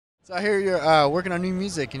So I hear you're working on new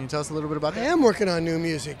music. Can you tell us a little bit about I that? am working on new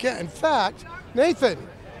music. Yeah, in fact, Nathan,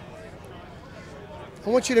 I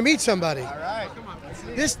want you to meet somebody. All right. Come on.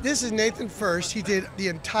 This is Nathan First. He did the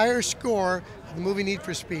entire score of the movie Need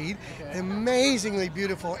for Speed. Okay. Amazingly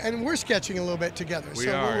beautiful, and we're sketching a little bit together.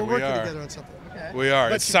 We're working together on something. Okay. We are.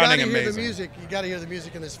 But It's you gotta sounding hear the amazing. music. You got to hear the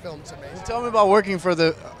music in this film. It's amazing. Tell me about working for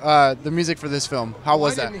the music for this film. How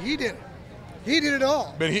was that? He did it. He did it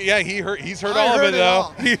all. But he's heard I all heard of it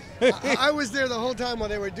all. though. I was there the whole time while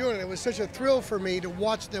they were doing it. It was such a thrill for me to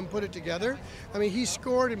watch them put it together. I mean, he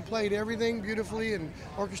scored and played everything beautifully and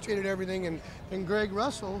orchestrated everything. And Greg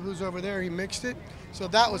Russell, who's over there, he mixed it. So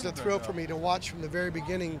that was a thrill for me to watch from the very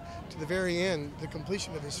beginning to the very end, the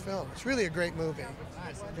completion of this film. It's really a great movie.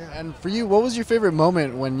 Yeah. And for you, what was your favorite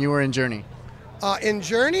moment when you were in Journey? In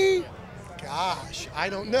Journey, gosh, I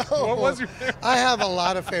don't know. What was your favorite? I have a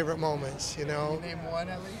lot of favorite moments, you know. Name one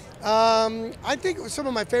at least. I think some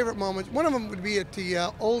of my favorite moments, one of them would be at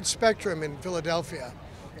the Old Spectrum in Philadelphia.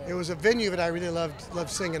 It was a venue that I really loved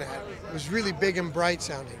singing at. It was really big and bright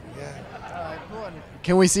sounding, yeah.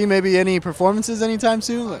 Can we see maybe any performances anytime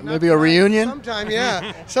soon? Maybe a reunion? Sometime,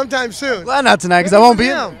 yeah. Sometime soon. Glad not tonight because I won't be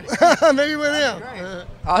in. Maybe with him.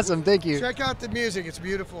 Awesome, thank you. Check out the music. It's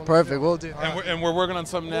beautiful. Perfect, we'll do. And we're working on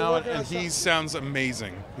something now, working on and he something. sounds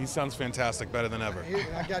amazing. He sounds fantastic, better than ever.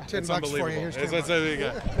 I got 10 It's bucks for you. unbelievable. Here's 10 It's- bucks. there you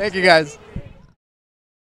go. Thank you guys.